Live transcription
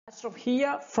Ashraf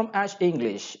here from Ash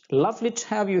English. Lovely to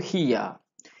have you here.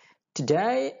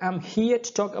 Today I'm here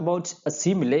to talk about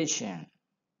assimilation.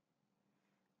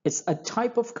 It's a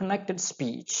type of connected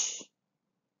speech.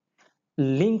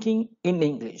 Linking in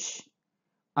English.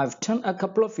 I've done a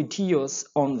couple of videos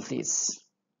on this.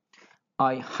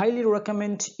 I highly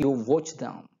recommend you watch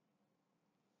them.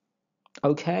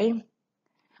 Okay?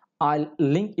 I'll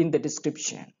link in the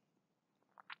description.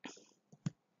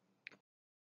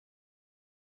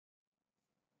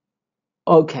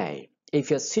 Okay, if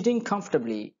you're sitting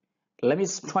comfortably, let me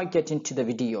straight get into the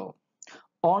video.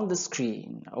 On the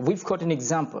screen, we've got an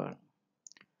example.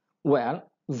 Well,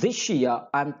 this year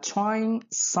I'm trying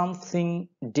something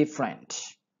different.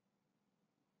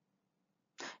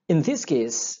 In this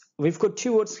case, we've got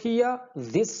two words here,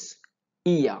 this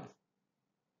year.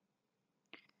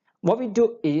 What we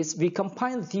do is we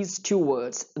combine these two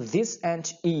words, this and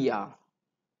year.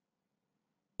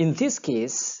 In this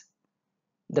case,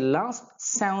 the last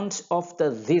sound of the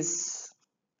this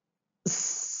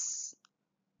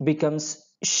becomes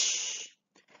sh.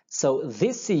 So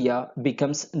this year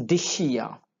becomes this year.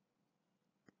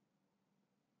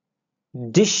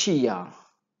 This year.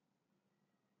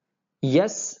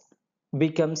 Yes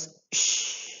becomes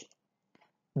sh.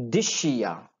 This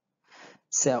year.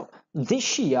 So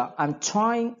this year I'm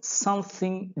trying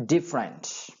something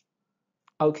different.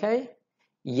 Okay?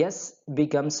 Yes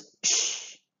becomes sh.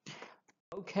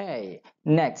 Okay,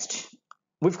 next.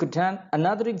 We've got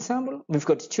another example. We've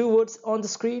got two words on the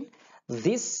screen,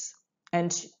 this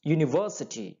and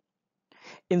university.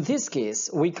 In this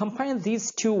case, we combine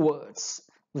these two words,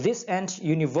 this and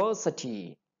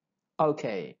university.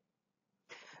 Okay.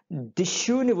 This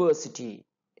university.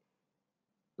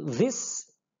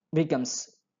 This becomes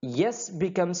yes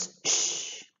becomes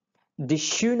sh.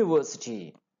 This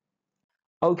university.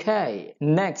 Okay,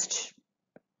 next.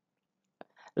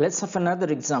 Let's have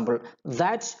another example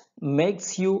that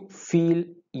makes you feel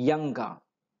younger.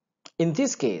 In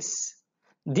this case,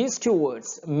 these two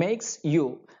words makes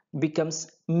you becomes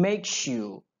makes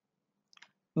you.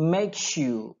 Makes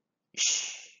you.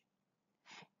 Sh.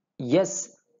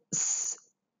 Yes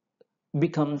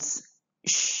becomes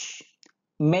sh.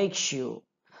 Makes you.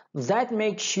 That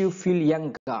makes you feel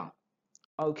younger.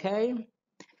 Okay?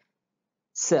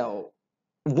 So,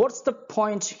 what's the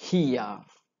point here?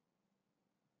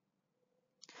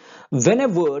 When a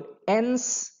word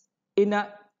ends in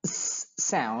a s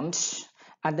sound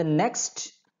and the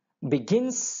next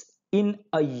begins in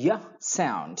a y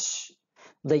sound,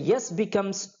 the yes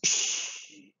becomes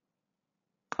sh.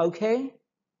 Okay?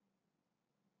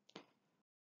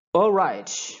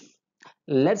 Alright,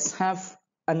 let's have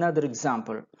another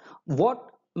example. What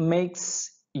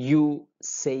makes you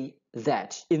say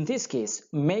that? In this case,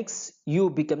 makes you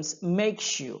becomes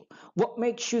makes you. What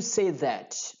makes you say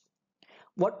that?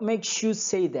 What makes you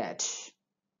say that?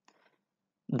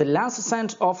 The last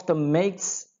sound of the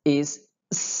makes is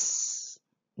s.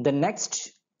 The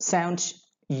next sound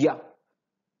ya.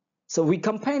 So we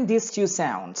combine these two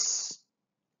sounds.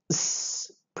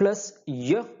 S plus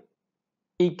y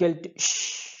equal to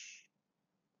sh.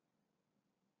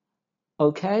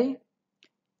 Okay?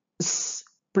 S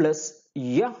plus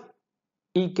y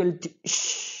equal to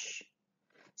sh.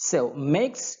 So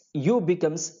makes you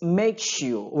becomes makes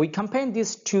you. We combine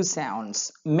these two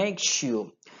sounds. Makes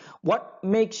you. What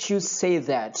makes you say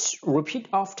that? Repeat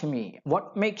after me.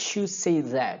 What makes you say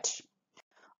that?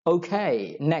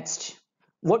 Okay, next.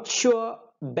 What's your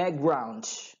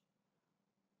background?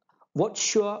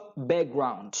 What's your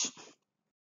background?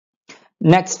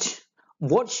 Next.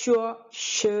 What's your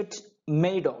shirt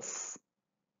made of?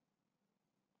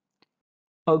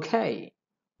 Okay.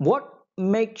 What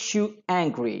makes you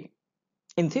angry?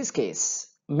 In this case,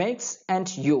 makes and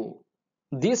you.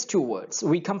 These two words.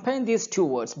 We combine these two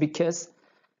words because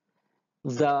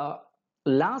the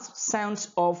last sound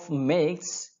of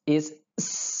makes is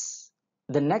s.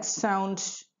 The next sound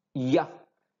ya.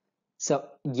 So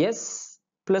yes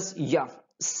plus ya.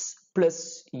 S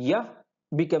plus ya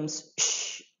becomes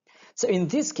sh. So in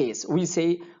this case, we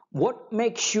say, what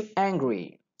makes you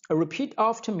angry? Repeat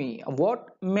after me. What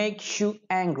makes you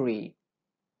angry?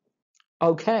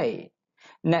 Okay.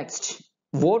 Next,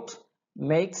 what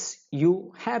makes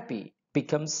you happy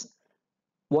becomes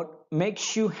what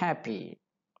makes you happy.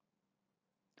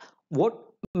 What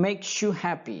makes you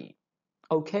happy?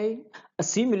 Okay.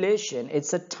 Assimilation,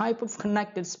 it's a type of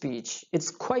connected speech. It's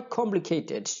quite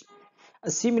complicated.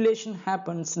 Assimilation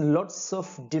happens in lots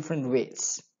of different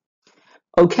ways.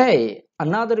 Okay,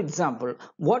 another example.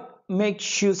 What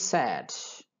makes you sad?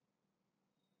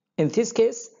 In this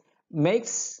case,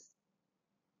 makes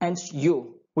and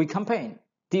you. We combine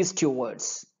these two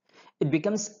words. it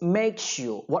becomes makes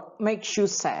you. What makes you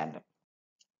sad?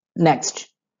 Next,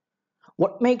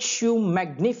 what makes you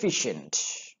magnificent?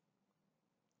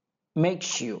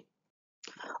 Makes you.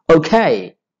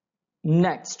 Okay,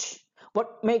 next,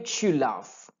 what makes you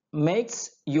laugh? Makes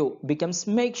you becomes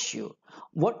makes you.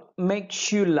 What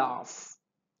makes you laugh?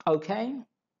 Okay,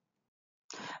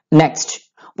 next,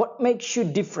 what makes you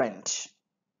different?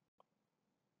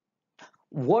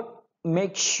 What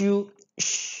makes you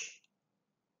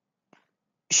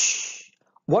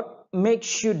what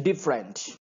makes you different?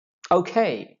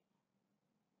 Okay,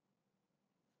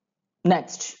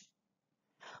 next,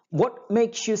 what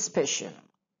makes you special?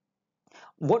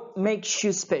 What makes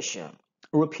you special?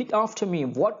 Repeat after me.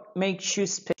 What makes you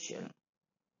special?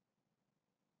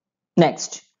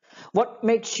 Next, what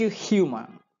makes you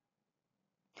human?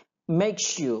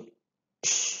 Makes you.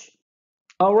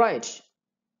 All right.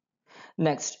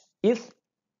 Next, if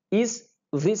is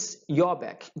this your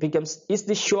bag becomes is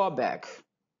this your bag?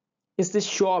 Is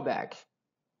this your bag?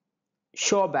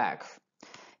 Your bag.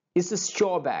 Is this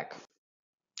your bag?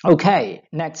 Okay.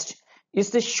 Next,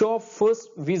 is this your first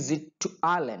visit to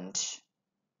Ireland?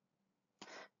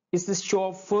 Is this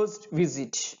your first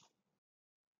visit?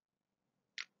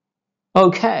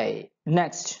 Okay.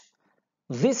 Next,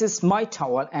 this is my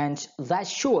towel and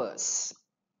that's yours.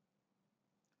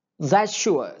 That's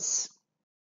yours.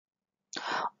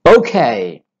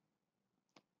 Okay.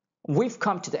 We've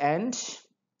come to the end.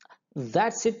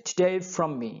 That's it today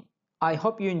from me. I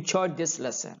hope you enjoyed this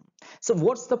lesson. So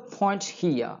what's the point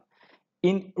here?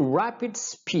 In rapid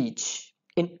speech,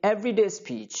 in everyday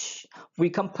speech, we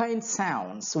combine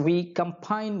sounds, we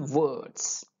combine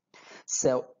words.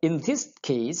 So in this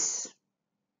case,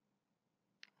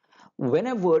 when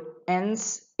a word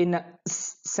ends in a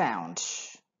sound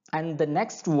and the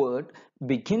next word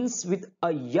begins with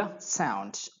a y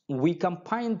sound, we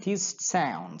combine these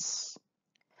sounds.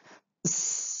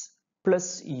 S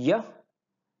plus y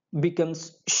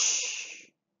becomes sh.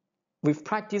 We've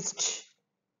practiced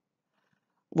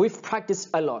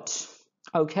a lot.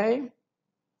 Okay,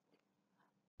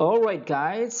 all right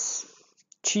guys,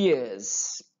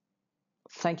 cheers.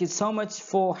 Thank you so much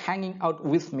for hanging out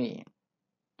with me.